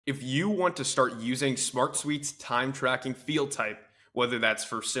If you want to start using SmartSuite's time tracking field type, whether that's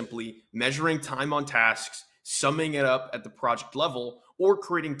for simply measuring time on tasks, summing it up at the project level, or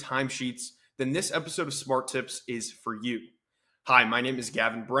creating timesheets, then this episode of Smart Tips is for you. Hi, my name is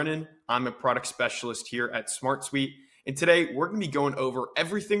Gavin Brennen. I'm a product specialist here at SmartSuite. And today we're going to be going over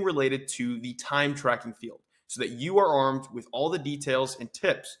everything related to the time tracking field so that you are armed with all the details and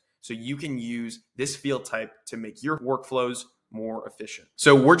tips so you can use this field type to make your workflows more efficient.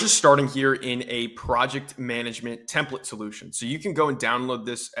 So we're just starting here in a project management template solution. So you can go and download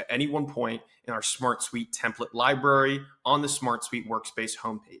this at any one point in our SmartSuite template library on the SmartSuite workspace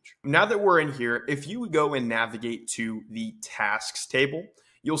homepage. Now that we're in here, if you go and navigate to the tasks table,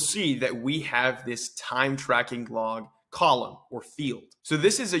 you'll see that we have this time tracking log column or field. So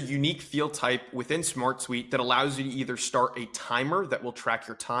this is a unique field type within SmartSuite that allows you to either start a timer that will track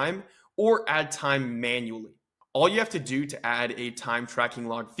your time or add time manually. All you have to do to add a time tracking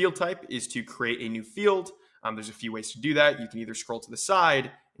log field type is to create a new field. There's a few ways to do that. You can either scroll to the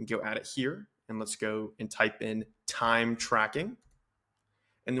side and go add it here. And let's go and type in time tracking.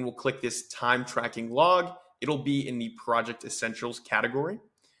 And then we'll click this time tracking log. It'll be in the project essentials category.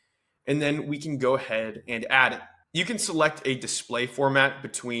 And then we can go ahead and add it. You can select a display format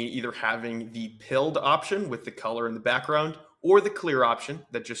between either having the pilled option with the color in the background or the clear option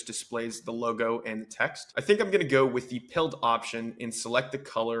that just displays the logo and the text. I think I'm gonna go with the pilled option and select the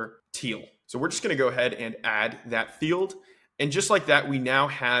color teal. So we're just gonna go ahead and add that field. And just like that, we now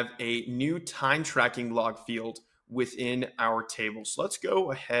have a new time tracking log field within our table. So let's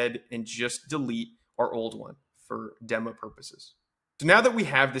go ahead and just delete our old one for demo purposes. So now that we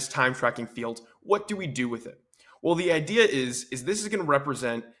have this time tracking field, what do we do with it? Well, the idea is this is going to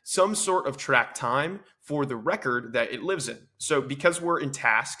represent some sort of track time for the record that it lives in. So because we're in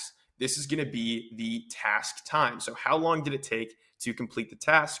tasks, this is going to be the task time. So how long did it take to complete the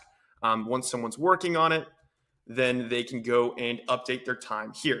task? Once someone's working on it, then they can go and update their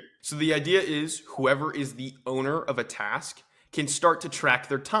time here. So the idea is whoever is the owner of a task can start to track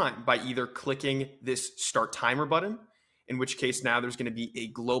their time by either clicking this start timer button, in which case now there's going to be a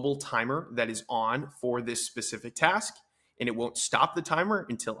global timer that is on for this specific task, and it won't stop the timer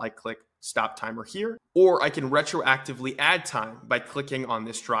until I click stop timer here. Or I can retroactively add time by clicking on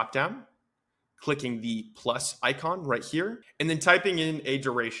this dropdown, clicking the plus icon right here, and then typing in a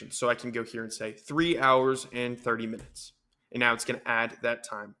duration. So I can go here and say 3 hours and 30 minutes. And now it's going to add that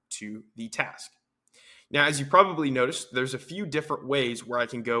time to the task. Now, as you probably noticed, there's a few different ways where I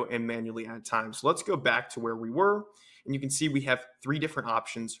can go and manually add time. So let's go back to where we were. And you can see we have 3 different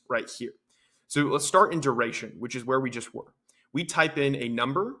options right here. So let's start in duration, which is where we just were. We type in a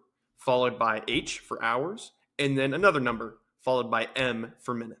number followed by H for hours, and then another number followed by M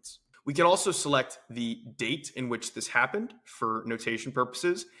for minutes. We can also select the date in which this happened for notation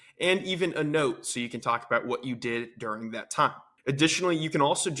purposes, and even a note so you can talk about what you did during that time. Additionally, you can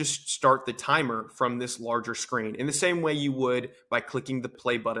also just start the timer from this larger screen in the same way you would by clicking the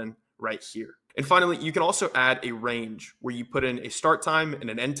play button right here. And finally, you can also add a range where you put in a start time and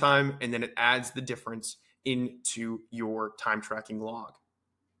an end time, and then it adds the difference into your time tracking log.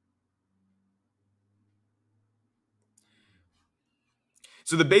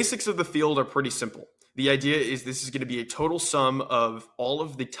 So the basics of the field are pretty simple. The idea is this is going to be a total sum of all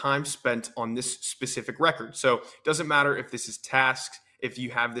of the time spent on this specific record. So it doesn't matter if this is tasks, if you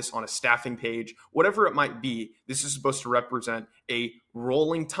have this on a staffing page, whatever it might be, this is supposed to represent a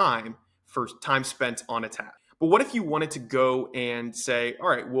rolling time for time spent on a task. But what if you wanted to go and say, all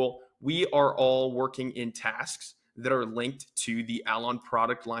right, well, we are all working in tasks that are linked to the Alon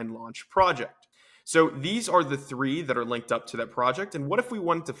product line launch project. So these are the 3 that are linked up to that project. And what if we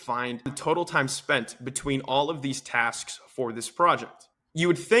wanted to find the total time spent between all of these tasks for this project? You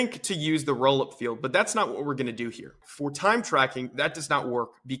would think to use the rollup field, but that's not what we're going to do here. For time tracking, that does not work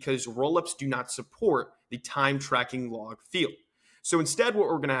because rollups do not support the time tracking log field. So instead, what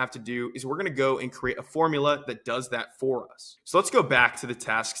we're going to have to do is we're going to go and create a formula that does that for us. So let's go back to the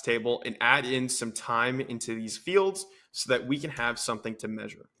tasks table and add in some time into these fields so that we can have something to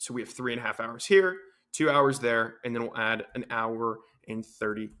measure. So we have 3.5 hours here, 2 hours there, and then we'll add an hour and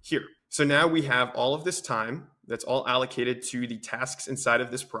 30 here. So now we have all of this time that's all allocated to the tasks inside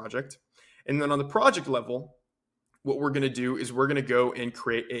of this project. And then on the project level, what we're going to do is we're going to go and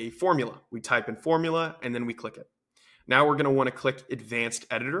create a formula. We type in formula and then we click it. Now we're going to want to click Advanced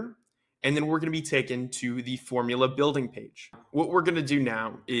Editor, and then we're going to be taken to the formula building page. What we're going to do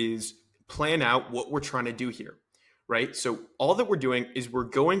now is plan out what we're trying to do here, right? So all that we're doing is we're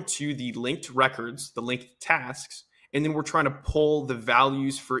going to the linked records, the linked tasks, and then we're trying to pull the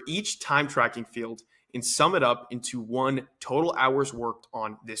values for each time tracking field and sum it up into one total hours worked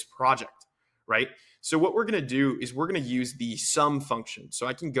on this project, right? So what we're going to do is we're going to use the sum function. So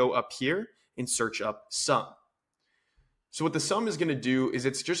I can go up here and search up sum. So what the sum is going to do is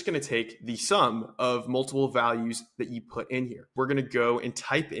it's just going to take the sum of multiple values that you put in here. We're going to go and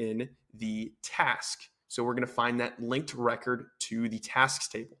type in the task. So we're going to find that linked record to the tasks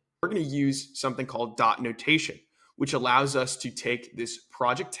table. We're going to use something called dot notation, which allows us to take this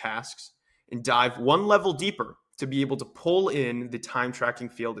project tasks and dive one level deeper to be able to pull in the time tracking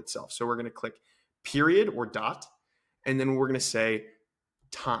field itself. So we're going to click period or dot, and then we're going to say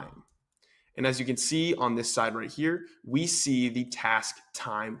time. And as you can see on this side right here, we see the task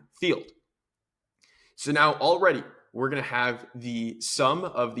time field. So now already we're going to have the sum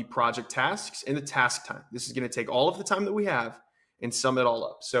of the project tasks and the task time. This is going to take all of the time that we have and sum it all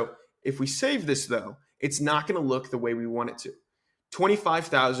up. So if we save this though, it's not going to look the way we want it to.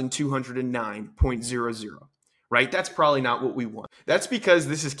 25,209.00, right? That's probably not what we want. That's because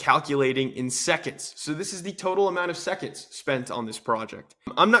this is calculating in seconds. So this is the total amount of seconds spent on this project.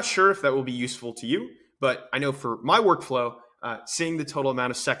 I'm not sure if that will be useful to you, but I know for my workflow, seeing the total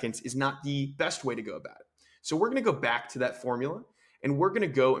amount of seconds is not the best way to go about it. So we're going to go back to that formula and we're going to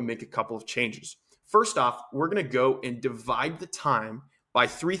go and make a couple of changes. First off, we're going to go and divide the time by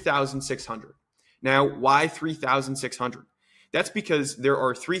 3,600. Now, why 3,600? That's because there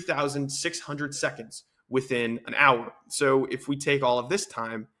are 3,600 seconds within an hour. So if we take all of this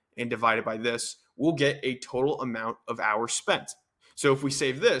time and divide it by this, we'll get a total amount of hours spent. So if we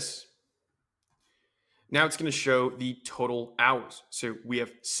save this, now it's going to show the total hours. So we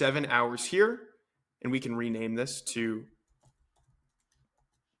have 7 hours here, and we can rename this to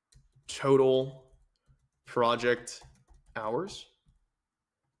total project hours.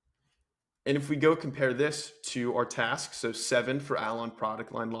 And if we go compare this to our task, so 7 for Alon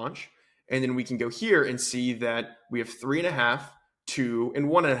product line launch, and then we can go here and see that we have 3.5, 2, and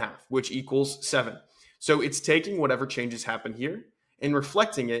 1.5, which equals 7. So it's taking whatever changes happen here and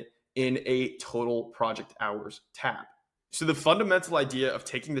reflecting it in a total project hours tab. So the fundamental idea of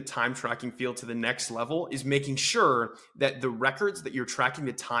taking the time tracking field to the next level is making sure that the records that you're tracking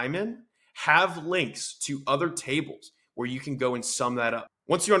the time in have links to other tables where you can go and sum that up.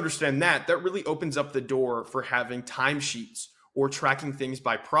 Once you understand that, that really opens up the door for having timesheets or tracking things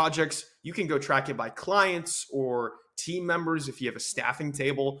by projects. You can go track it by clients or team members if you have a staffing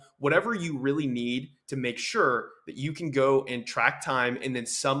table, whatever you really need to make sure that you can go and track time and then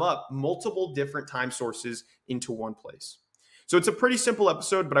sum up multiple different time sources into one place. So it's a pretty simple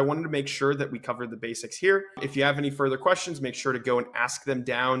episode, but I wanted to make sure that we covered the basics here. If you have any further questions, make sure to go and ask them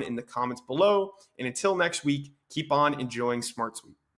down in the comments below. And until next week, keep on enjoying SmartSuite.